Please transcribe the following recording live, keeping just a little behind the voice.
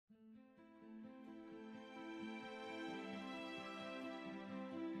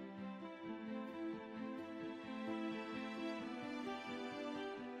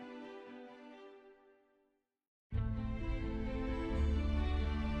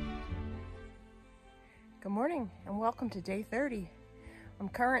Good morning and welcome to day 30. I'm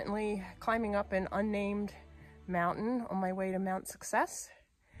currently climbing up an unnamed mountain on my way to Mount Success,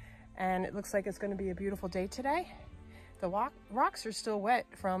 and it looks like it's going to be a beautiful day today. The rocks are still wet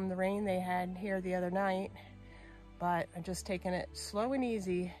from the rain they had here the other night, but I'm just taking it slow and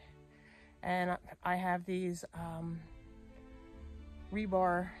easy, and I have these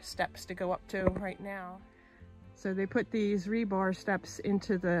rebar steps to go up to right now. So they put these rebar steps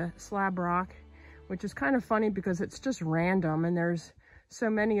into the slab rock, which is kind of funny because it's just random, and there's so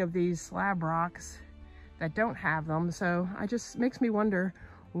many of these slab rocks that don't have them. So it just makes me wonder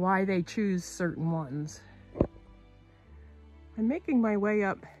why they choose certain ones. I'm making my way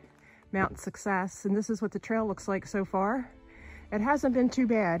up Mount Success, and this is what the trail looks like so far. It hasn't been too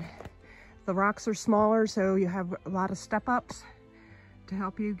bad. The rocks are smaller, so you have a lot of step ups to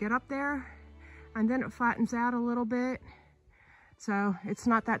help you get up there. And then it flattens out a little bit, so it's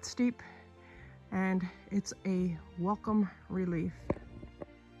not that steep. And it's a welcome relief.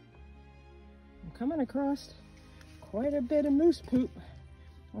 I'm coming across quite a bit of moose poop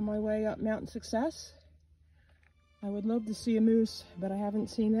on my way up Mount Success. I would love to see a moose, but I haven't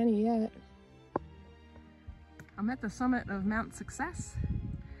seen any yet. I'm at the summit of Mount Success,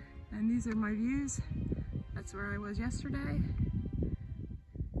 and these are my views. That's where I was yesterday.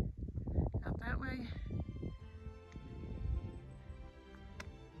 Out that way.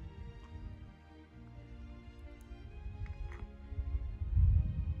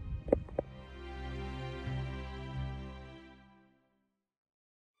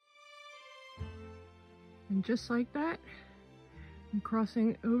 And just like that, I'm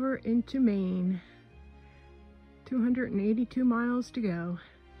crossing over into Maine. 282 miles to go.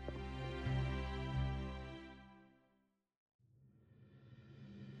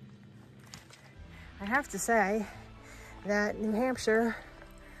 I have to say that New Hampshire,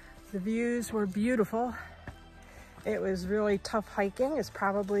 the views were beautiful. It was really tough hiking. It's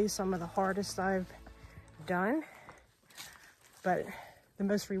probably some of the hardest I've done, but the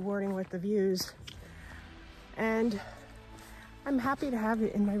most rewarding with the views. And I'm happy to have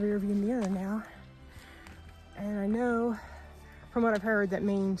it in my rearview mirror now. And I know from what I've heard that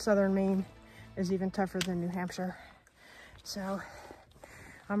Maine, southern Maine, is even tougher than New Hampshire. So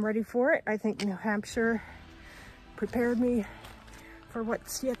I'm ready for it. I think New Hampshire prepared me for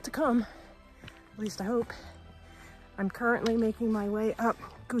what's yet to come. At least I hope. I'm currently making my way up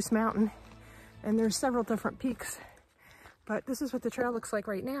Goose Mountain, and there's several different peaks, but this is what the trail looks like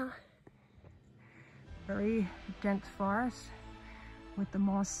right now. Very dense forest with the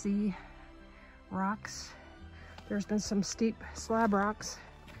mossy rocks. There's been some steep slab rocks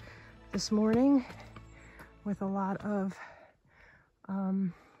this morning with a lot of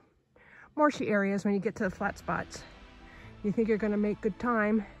marshy areas. When you get to the flat spots, you think you're going to make good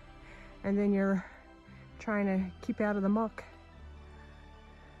time, and then you're trying to keep out of the muck.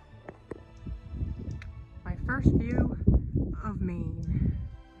 My first view of Maine.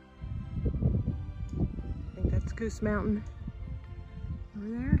 That's Goose Mountain over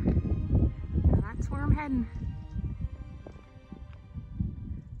there. Now that's where I'm heading.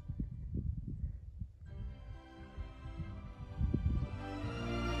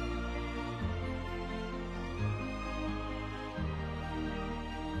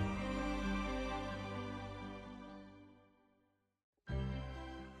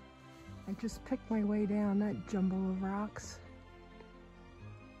 I just picked my way down that jumble of rocks.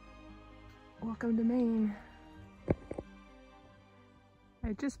 Welcome to Maine.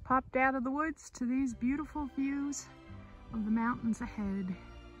 I just popped out of the woods to these beautiful views of the mountains ahead.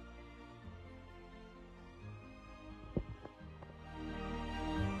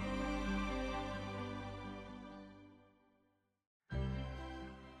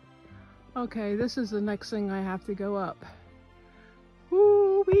 Okay, this is the next thing I have to go up.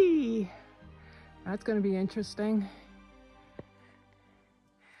 Woo-wee! That's going to be interesting.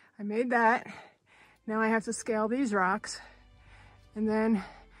 I made that. Now I have to scale these rocks and then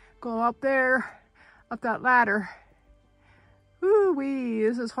go up there, up that ladder. Woo-wee,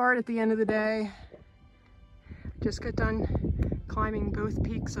 this is hard at the end of the day. Just got done climbing both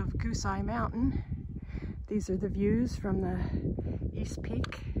peaks of Goose Mountain. These are the views from the East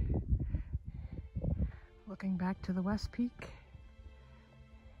Peak. Looking back to the West Peak.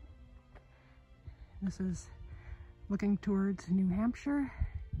 This is looking towards New Hampshire.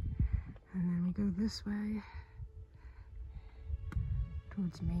 And then we go this way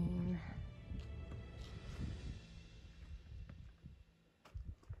towards Maine.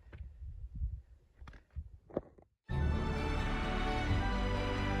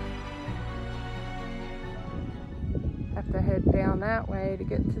 Have to head down that way to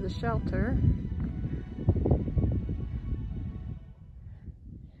get to the shelter.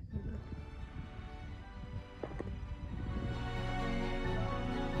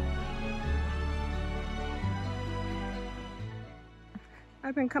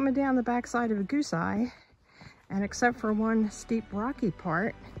 I've been coming down the backside of a Goose Eye, and except for one steep rocky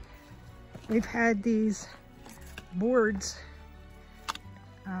part, we've had these boards.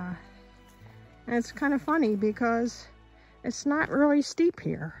 And it's kind of funny because it's not really steep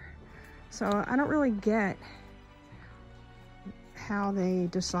here. So I don't really get how they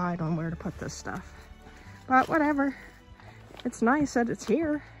decide on where to put this stuff. But whatever. It's nice that it's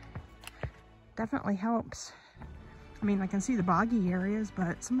here. Definitely helps. I mean, I can see the boggy areas,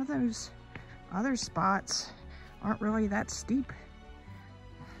 but some of those other spots aren't really that steep.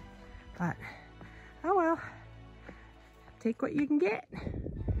 But, oh well. Take what you can get.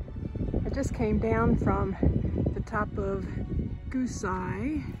 I just came down from the top of Goose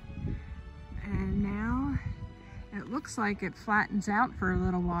Eye, and now it looks like it flattens out for a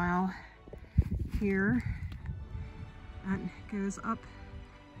little while here. And goes up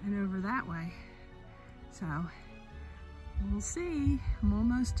and over that way. So we'll see. I'm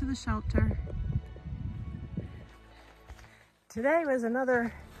almost to the shelter. Today was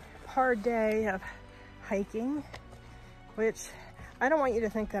another hard day of hiking, which I don't want you to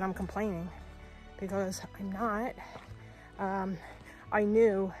think that I'm complaining, because I'm not. I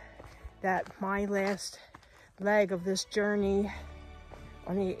knew that my last leg of this journey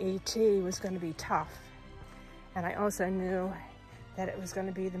on the AT was going to be tough. And I also knew that it was going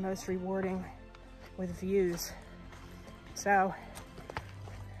to be the most rewarding with views. So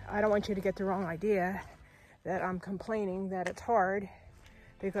I don't want you to get the wrong idea that I'm complaining that it's hard,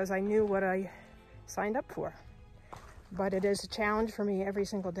 because I knew what I signed up for. But it is a challenge for me every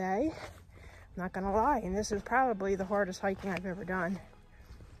single day. I'm not gonna lie, and this is probably the hardest hiking I've ever done.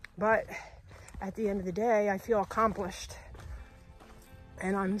 But at the end of the day, I feel accomplished.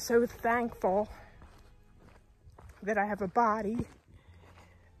 And I'm so thankful that I have a body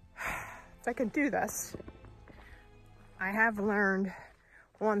that can do this. I have learned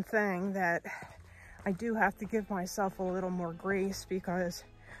one thing, that I do have to give myself a little more grace, because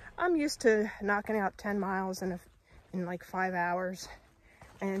I'm used to knocking out 10 miles in like 5 hours.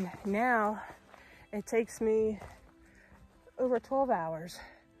 And now it takes me over 12 hours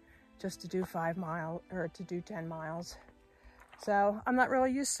just to do 5 miles or to do 10 miles. So I'm not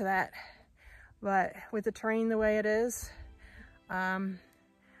really used to that. But with the terrain the way it is, I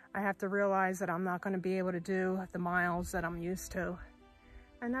have to realize that I'm not going to be able to do the miles that I'm used to.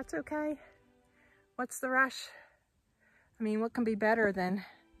 And that's okay. What's the rush? I mean, what can be better than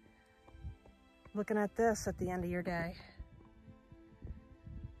looking at this at the end of your day?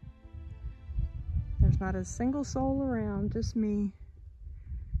 There's not a single soul around, just me.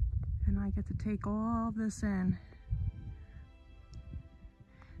 And I get to take all of this in.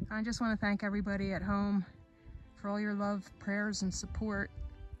 I just want to thank everybody at home for all your love, prayers, and support.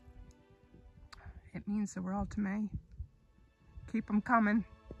 It means the world to me. Keep them coming.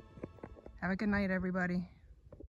 Have a good night, everybody.